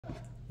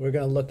We're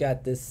going to look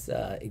at this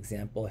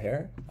example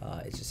here.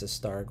 It's just a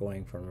star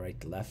going from right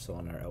to left, so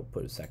on our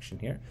output section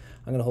here.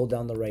 I'm going to hold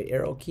down the right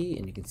arrow key,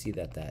 and you can see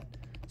that that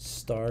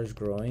star is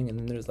growing, and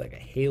then there's like a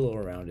halo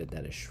around it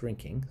that is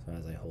shrinking. So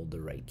as I hold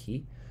the right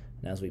key,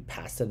 and as we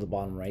pass to the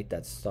bottom right,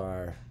 that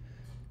star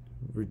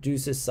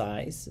reduces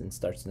size and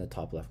starts in the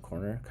top left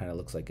corner. Kind of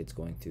looks like it's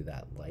going through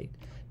that light.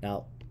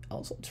 Now, it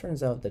also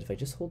turns out that if I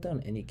just hold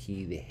down any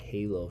key, the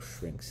halo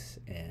shrinks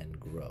and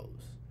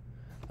grows.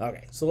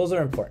 Okay, so those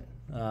are important.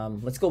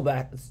 Let's go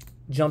back, let's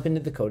jump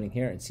into the coding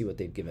here and see what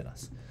they've given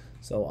us.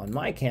 So on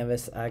my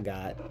canvas, I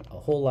got a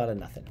whole lot of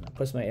nothing. I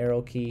push my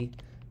arrow key,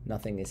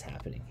 nothing is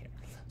happening here.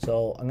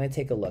 So I'm going to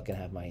take a look and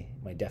have my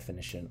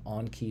definition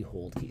on key,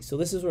 hold key. So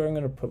this is where I'm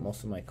going to put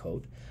most of my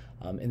code.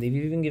 And they've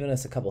even given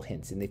us a couple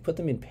hints, and they put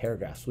them in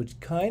paragraphs, which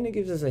kind of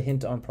gives us a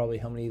hint on probably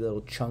how many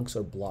little chunks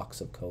or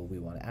blocks of code we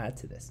want to add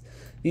to this.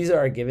 These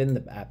are given,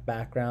 the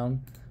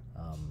background,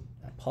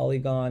 that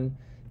polygon.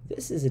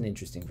 This is an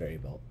interesting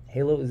variable.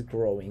 Halo is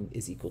growing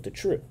is equal to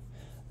true.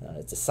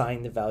 It's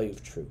assigned the value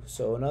of true.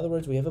 So in other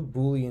words, we have a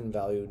boolean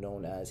value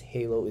known as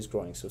halo is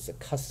growing. So it's a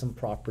custom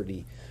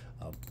property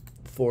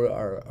for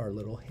our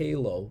little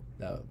halo,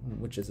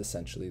 which is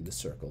essentially the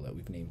circle that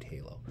we've named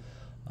halo.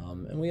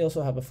 And we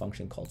also have a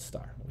function called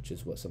star, which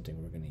is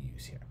something we're going to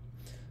use here.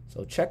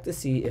 So check to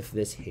see if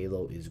this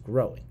halo is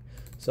growing.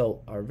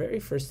 So our very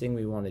first thing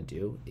we want to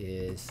do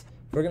is,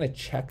 we're going to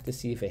check to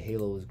see if a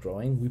halo is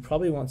growing. We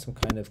probably want some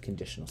kind of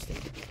conditional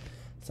statement.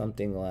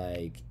 Something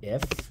like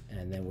if,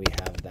 and then we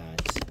have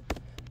that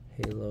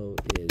halo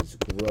is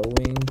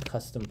growing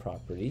custom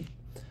property.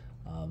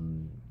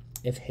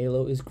 If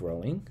halo is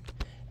growing,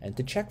 and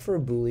to check for a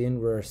boolean,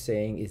 we're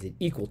saying is it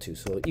equal to.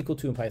 So equal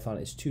to in Python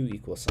is to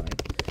equal sign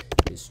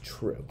is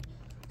true.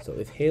 So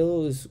if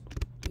halo is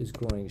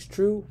growing is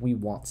true, we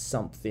want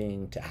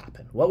something to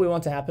happen. What we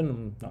want to happen,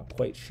 I'm not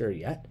quite sure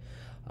yet.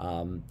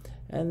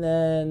 And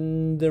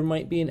then there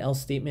might be an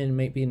else statement,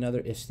 might be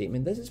another if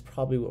statement. This is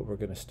probably what we're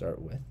going to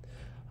start with.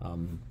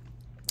 And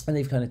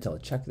they've kind of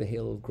told, check the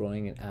halo of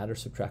growing and add or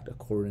subtract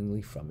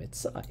accordingly from its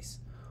size.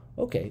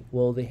 Okay,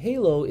 well the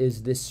halo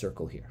is this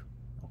circle here,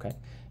 okay?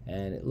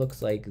 And it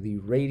looks like the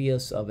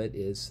radius of it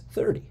is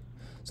 30.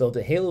 So if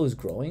the halo is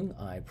growing,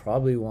 I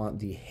probably want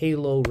the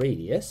halo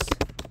radius,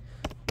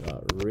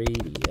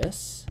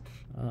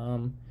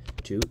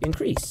 to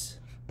increase.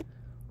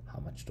 How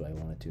much do I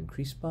want it to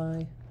increase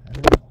by? I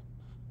don't know.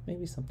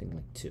 Maybe something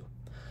like 2.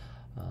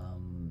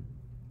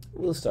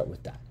 We'll start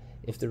with that.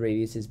 If the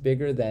radius is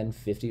bigger than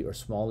 50 or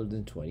smaller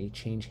than 20,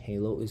 change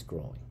halo is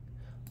growing.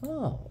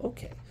 Oh,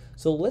 okay.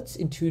 So let's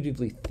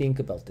intuitively think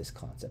about this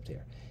concept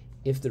here.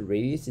 If the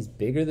radius is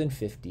bigger than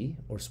 50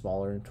 or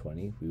smaller than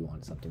 20, we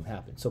want something to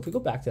happen. So if we go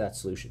back to that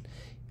solution,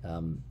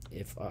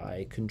 if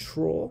I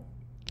control,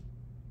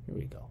 here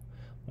we go,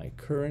 my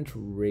current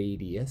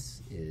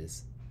radius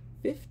is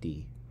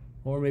 50,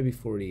 or maybe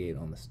 48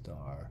 on the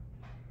star.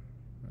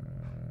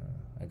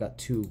 I got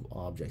 2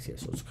 objects here,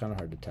 so it's kind of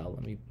hard to tell.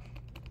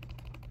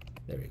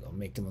 There we go,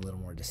 make them a little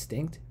more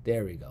distinct.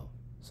 There we go.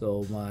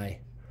 So my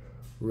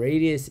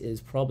radius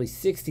is probably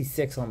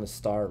 66 on the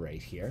star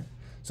right here.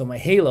 So my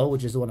halo,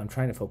 which is the one I'm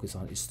trying to focus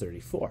on, is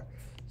 34.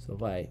 So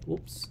if I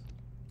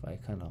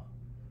kind of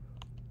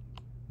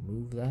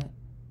move that,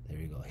 there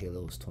you go,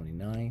 halo is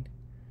 29,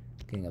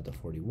 getting up to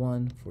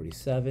 41,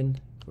 47,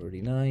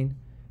 49,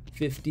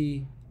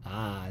 50,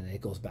 and then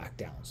it goes back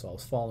down. So I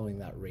was following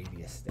that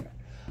radius there.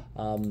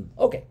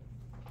 Okay,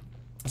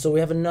 so we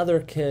have another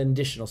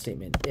conditional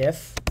statement.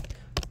 If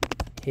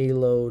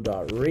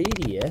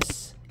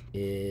halo.radius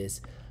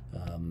is,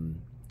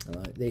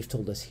 they've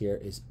told us here,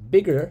 is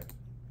bigger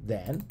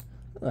than,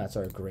 that's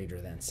our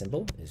greater than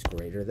symbol, is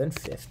greater than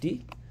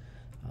 50,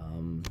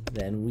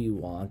 then we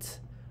want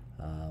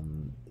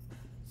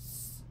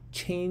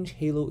change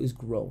halo is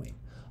growing.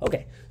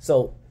 Okay,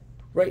 so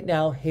right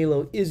now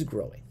halo is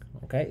growing.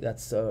 Okay,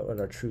 that's what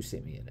our true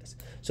statement is.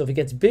 So if it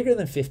gets bigger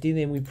than 50,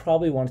 then we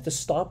probably want it to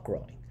stop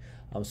growing.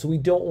 So we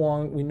no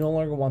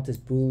longer want this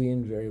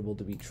boolean variable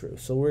to be true.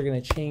 So we're going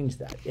to change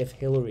that. If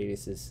halo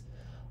radius is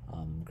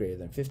greater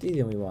than 50,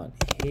 then we want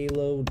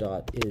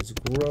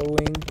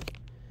halo.isGrowing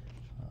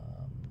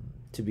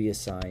to be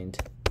assigned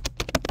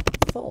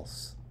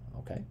false.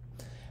 Okay,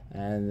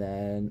 and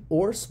then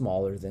or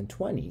smaller than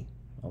 20.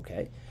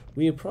 Okay,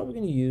 we are probably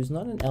going to use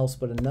not an else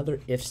but another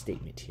if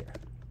statement here.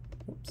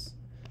 Oops,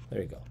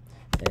 there you go.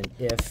 And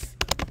if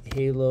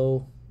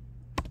halo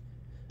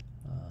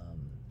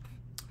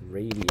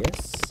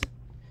radius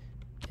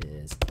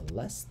is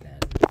less than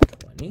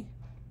 20,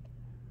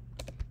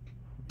 there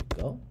we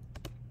go,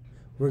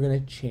 we're going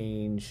to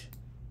change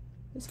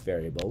this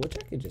variable, which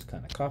I could just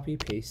kind of copy,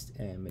 paste,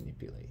 and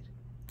manipulate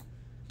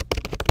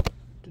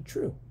to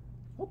true.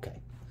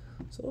 Okay,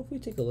 so if we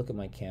take a look at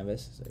my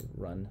canvas, as I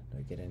run, do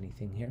I get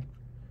anything here?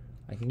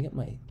 I can get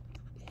my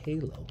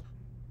halo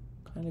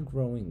kind of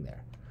growing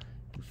there.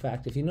 In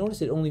fact, if you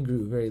notice, it only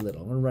grew very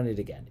little. I'm going to run it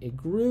again. It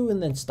grew and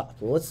then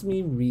stopped. Well, let's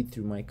me read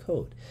through my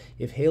code.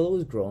 If halo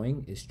is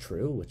growing is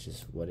true, which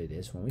is what it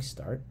is when we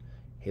start,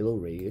 halo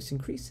radius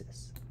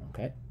increases.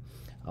 Okay.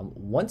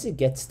 Once it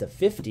gets to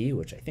 50,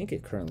 which I think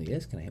it currently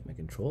is, can I hit my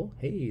control?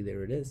 Hey,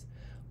 there it is.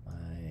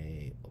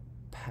 My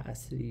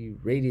opacity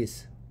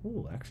radius,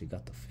 oh, actually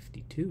got to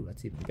 52.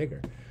 That's even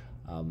bigger.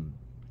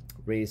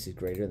 Radius is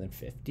greater than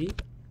 50.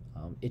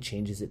 It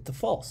changes it to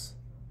false.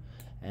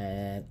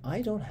 And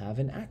I don't have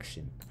an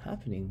action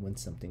happening when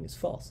something is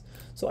false.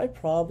 So I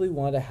probably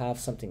want to have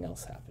something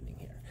else happening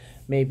here.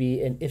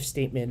 Maybe an if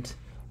statement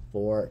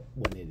for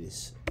when it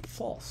is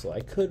false. So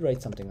I could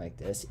write something like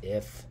this: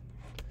 if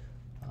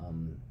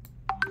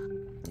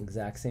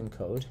exact same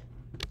code,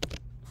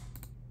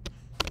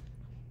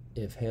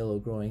 if halo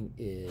growing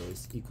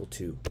is equal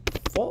to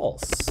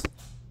false,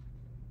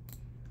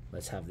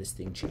 let's have this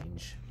thing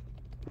change,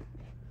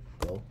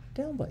 go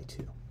down by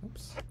 2.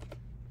 Oops.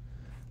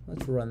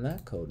 Let's run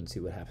that code and see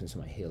what happens to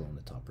my halo in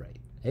the top right.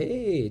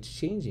 Hey, it's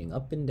changing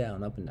up and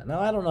down, up and down.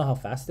 Now, I don't know how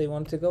fast they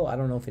want it to go. I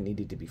don't know if it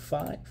needed to be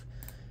 5,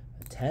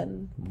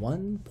 10,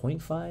 1,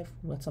 0.5.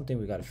 That's something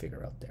we got to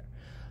figure out there.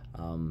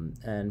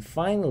 And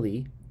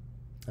finally,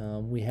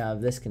 we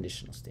have this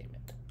conditional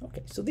statement.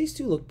 Okay, so these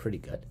two look pretty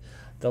good.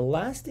 The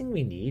last thing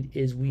we need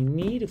is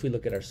if we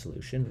look at our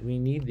solution, we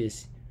need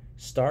this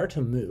star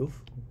to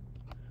move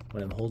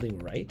when I'm holding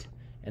right,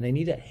 and I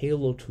need a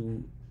halo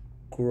to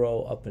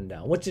grow up and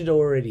down, which it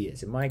already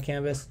is. In my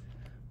canvas,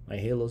 my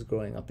halo is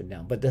growing up and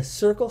down, but the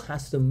circle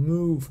has to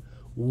move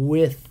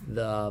with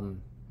the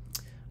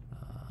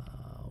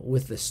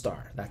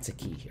star. That's a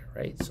key here,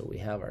 right? So we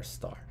have our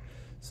star.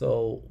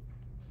 So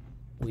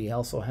we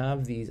also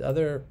have these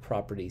other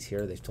properties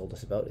here they've told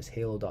us about, is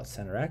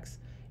halo.centerx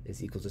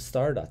is equal to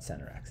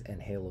star.centerx,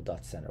 and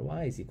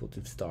halo.centery is equal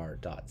to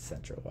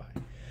star.centery.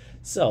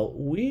 So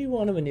we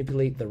want to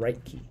manipulate the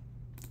right key.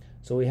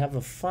 So we have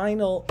a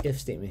final if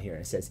statement here.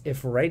 It says,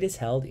 if right is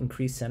held,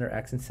 increase center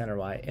x and center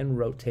y, and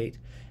rotate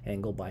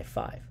angle by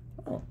 5.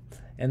 Oh,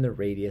 and the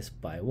radius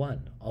by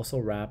 1. Also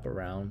wrap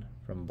around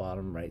from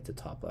bottom right to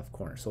top left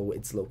corner. So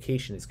its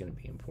location is going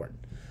to be important.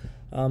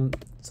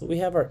 So we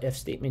have our if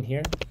statement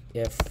here.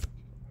 If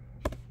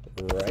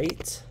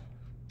right,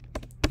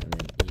 and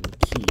then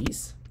in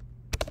keys,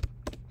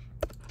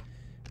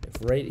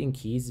 if right in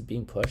keys is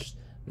being pushed,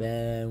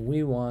 then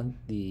we want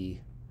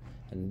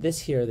and this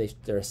here,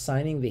 they're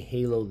assigning the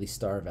halo the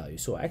star value.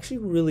 So I actually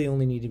really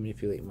only need to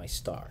manipulate my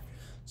star.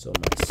 So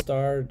my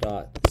star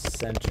dot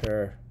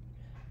center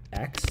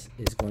x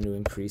is going to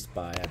increase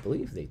by, I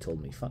believe they told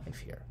me 5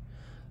 here.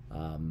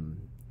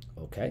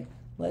 Okay,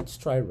 let's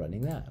try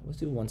running that. Let's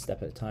do one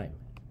step at a time.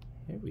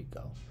 Here we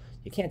go.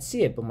 You can't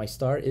see it, but my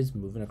star is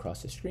moving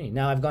across the screen.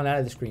 Now I've gone out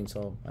of the screen,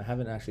 so I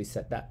haven't actually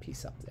set that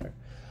piece up there.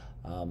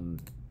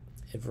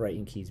 If right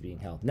in keys being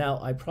held. Now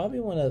I probably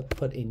want to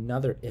put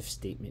another if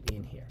statement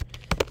in here.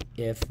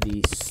 If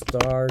the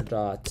star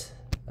dot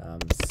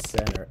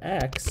center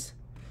x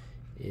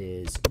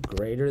is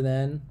greater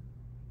than,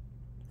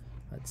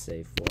 let's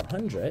say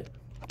 400,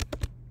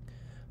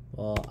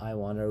 well, I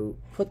want to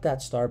put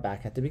that star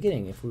back at the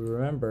beginning. If we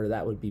remember,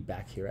 that would be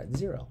back here at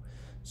 0.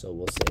 So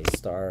we'll say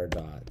star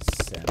dot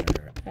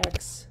center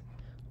x,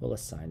 we'll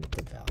assign it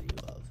the value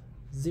of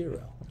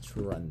 0. Let's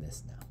run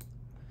this now.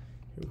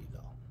 Here we go.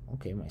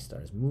 Okay, my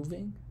star is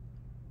moving.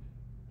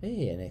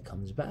 Hey, and it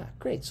comes back.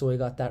 Great, so we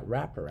got that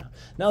wraparound.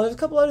 Now there's a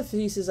couple other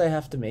pieces I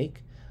have to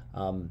make.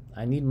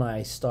 I need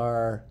my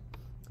star,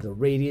 the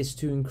radius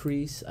to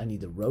increase. I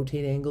need the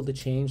rotate angle to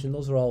change, and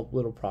those are all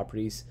little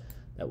properties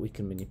that we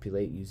can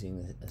manipulate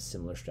using a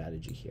similar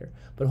strategy here.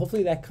 But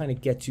hopefully that kind of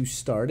gets you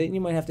started, and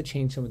you might have to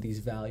change some of these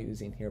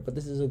values in here, but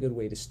this is a good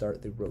way to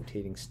start the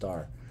rotating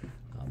star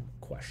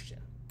question.